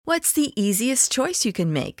What's the easiest choice you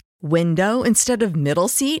can make? Window instead of middle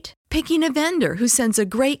seat? Picking a vendor who sends a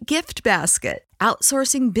great gift basket?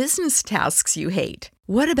 Outsourcing business tasks you hate?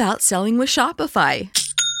 What about selling with Shopify?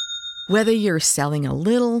 Whether you're selling a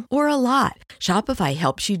little or a lot, Shopify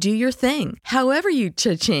helps you do your thing, however you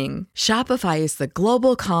cha-ching. Shopify is the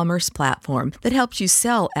global commerce platform that helps you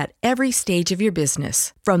sell at every stage of your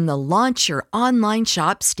business. From the launch your online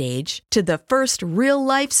shop stage to the first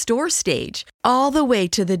real-life store stage, all the way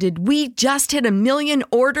to the did we just hit a million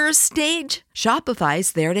orders stage.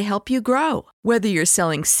 Shopify's there to help you grow. Whether you're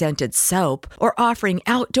selling scented soap or offering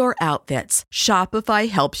outdoor outfits, Shopify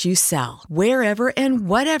helps you sell. Wherever and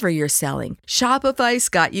whatever you're selling, Shopify's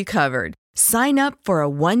got you covered. Sign up for a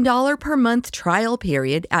 $1 per month trial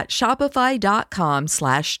period at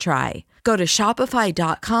shopify.com/try. Go to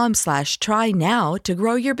shopify.com/try now to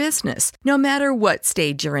grow your business, no matter what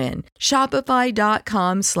stage you're in.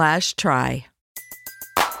 Shopify.com/try.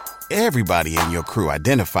 Everybody in your crew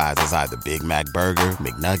identifies as either Big Mac Burger,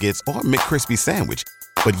 McNuggets, or McCrispy Sandwich.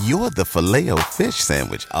 But you're the Filet-O-Fish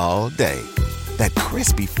Sandwich all day. That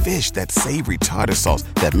crispy fish, that savory tartar sauce,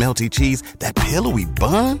 that melty cheese, that pillowy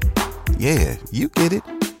bun. Yeah, you get it.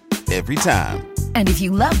 Every time. And if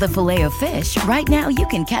you love the Filet-O-Fish, right now you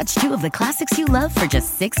can catch two of the classics you love for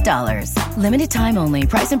just $6. Limited time only.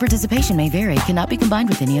 Price and participation may vary. Cannot be combined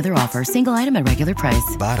with any other offer. Single item at regular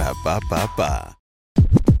price. Ba-da-ba-ba-ba.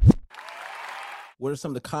 What are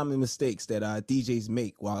some of the common mistakes that DJs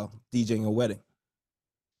make while DJing a wedding?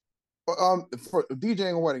 For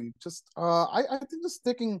DJing a wedding, just I think just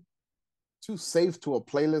sticking too safe to a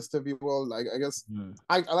playlist, if you will. Like I guess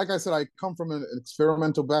like I said, I come from an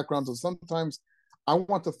experimental background, so sometimes I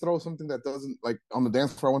want to throw something that doesn't, like on the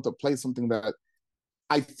dance floor, I want to play something that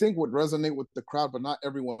I think would resonate with the crowd, but not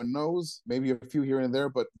everyone knows. Maybe a few here and there,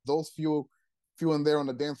 but those few and there on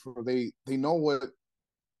the dance floor, they know what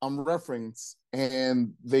I'm referencing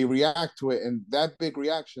and they react to it, and that big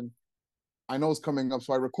reaction I know is coming up.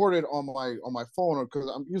 So I recorded on my phone, because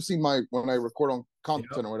you see when I record on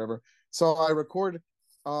content or whatever. So I record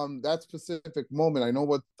that specific moment. I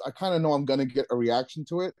kind of know I'm gonna get a reaction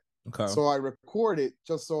to it. Okay. So I record it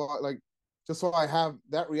just so I have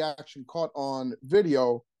that reaction caught on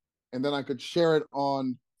video, and then I could share it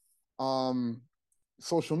on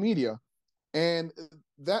social media. And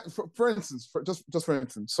that, for instance, just for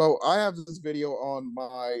instance, so I have this video on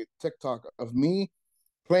my TikTok of me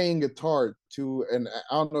playing guitar to I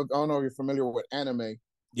don't know if you're familiar with anime.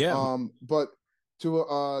 Yeah. But to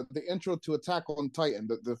the intro to Attack on Titan,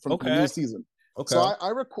 from the new season. Okay. So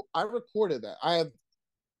I recorded that. I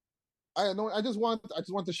just want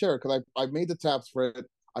to share it because I made the tabs for it.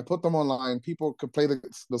 I put them online. People could play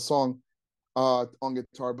the song on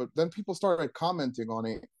guitar, but then people started commenting on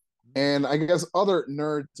it. And I guess other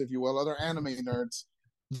nerds, if you will, other anime nerds,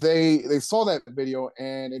 they saw that video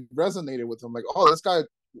and it resonated with them. Like, oh, this guy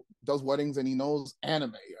does weddings and he knows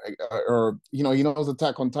anime, or he knows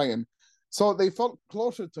Attack on Titan. So they felt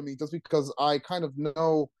closer to me just because I kind of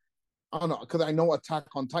know, I don't know, because I know Attack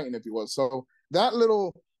on Titan, if you will. So that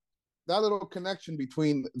little connection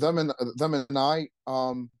between them and I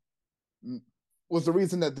was the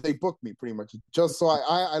reason that they booked me, pretty much. Just so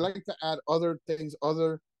I like to add other things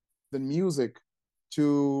other than music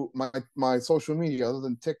to my social media, other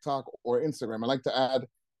than TikTok or Instagram. I like to add.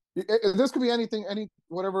 This could be anything,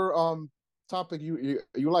 whatever topic you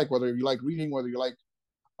like, whether you like reading, whether you like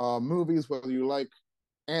movies, whether you like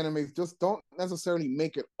anime. Just don't necessarily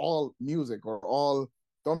make it all music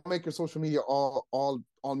don't make your social media all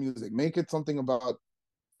music. Make it something about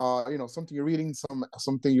something you're reading,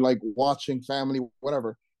 something you like watching, family,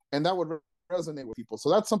 whatever, and that would resonate with people. So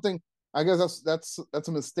that's something, I guess that's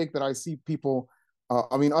a mistake that I see people,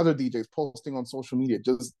 other DJs posting on social media,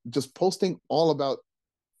 just posting all about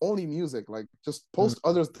only music. Like, just post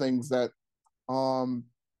other things that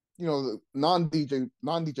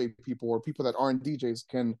non-DJ people or people that aren't DJs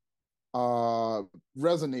can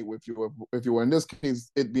resonate with you, if you were, in this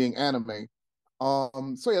case it being anime.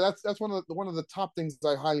 So yeah, that's one of the top things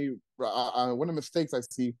I highly one of the mistakes I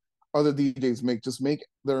see other DJs make. Just make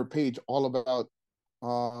their page all about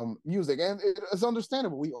music, and it's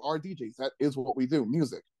understandable. We are DJs, that is what we do,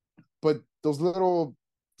 music. But those little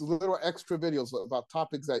extra videos about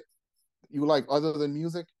topics that you like other than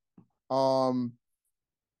music, like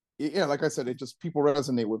I said, it just, people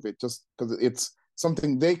resonate with it just because it's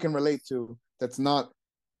something they can relate to that's not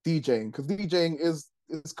DJing, because DJing is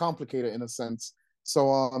complicated in a sense.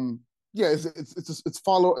 So it's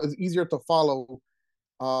easier to follow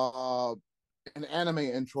an anime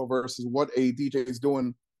intro versus what a DJ is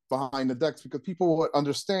doing behind the decks, because people would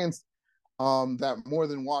understand that more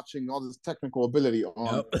than watching all this technical ability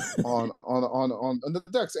on on the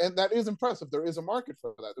decks, and that is impressive. There is a market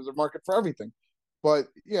for that. There's a market for everything, but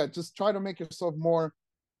yeah, just try to make yourself more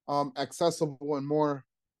accessible and more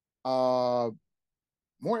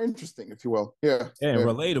interesting, if you will. Yeah,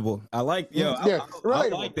 relatable. I like I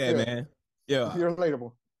like that, man. Yeah, you're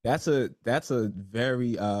relatable. That's a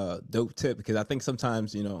very dope tip, because I think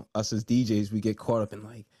sometimes, us as DJs, we get caught up in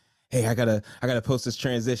like, hey, I gotta post this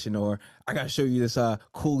transition, or I gotta show you this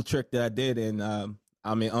cool trick that I did. And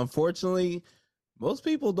I mean, unfortunately, most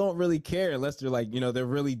people don't really care unless they're like, they're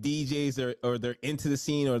really DJs or they're into the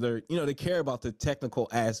scene, or they're, they care about the technical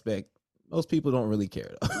aspect. Most people don't really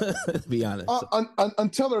care, though, to be honest.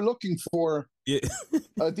 Until they're looking for a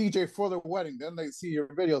DJ for their wedding. Then they see your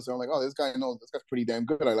videos and I'm like, oh, this guy's pretty damn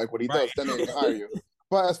good. I like what he does. Then they hire you.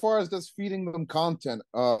 But as far as just feeding them content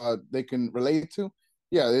they can relate to,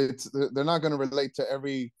 they're not going to relate to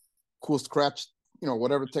every cool scratch,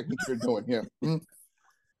 whatever technique you're doing. Yeah. Mm-hmm.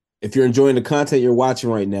 If you're enjoying the content you're watching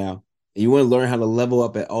right now, and you want to learn how to level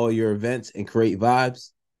up at all your events and create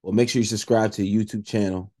vibes, well, make sure you subscribe to the YouTube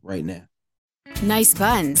channel right now. Nice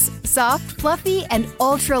buns, soft, fluffy, and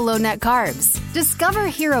ultra-low net carbs. Discover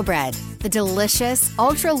Hero Bread, the delicious,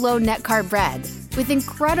 ultra-low net carb bread with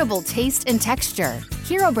incredible taste and texture.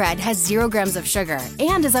 Hero Bread has 0 grams of sugar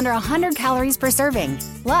and is under 100 calories per serving.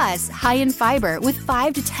 Plus, high in fiber with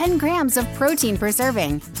 5 to 10 grams of protein per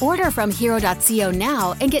serving. Order from hero.co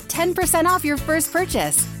now and get 10% off your first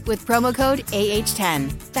purchase with promo code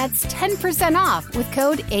AH10. That's 10% off with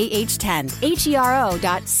code AH10.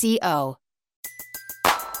 HERO.co.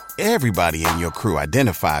 Everybody in your crew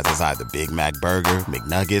identifies as either Big Mac Burger,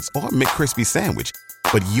 McNuggets, or McCrispy Sandwich.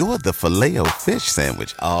 But you're the Filet-O-Fish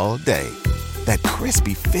Sandwich all day. That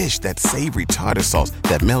crispy fish, that savory tartar sauce,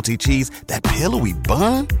 that melty cheese, that pillowy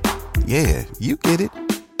bun. Yeah, you get it.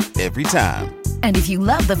 Every time. And if you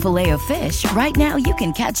love the Filet-O-Fish, right now you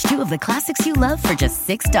can catch 2 of the classics you love for just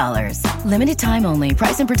 $6. Limited time only.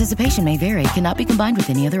 Price and participation may vary. Cannot be combined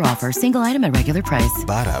with any other offer. Single item at regular price.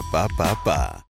 Ba-da-ba-ba-ba.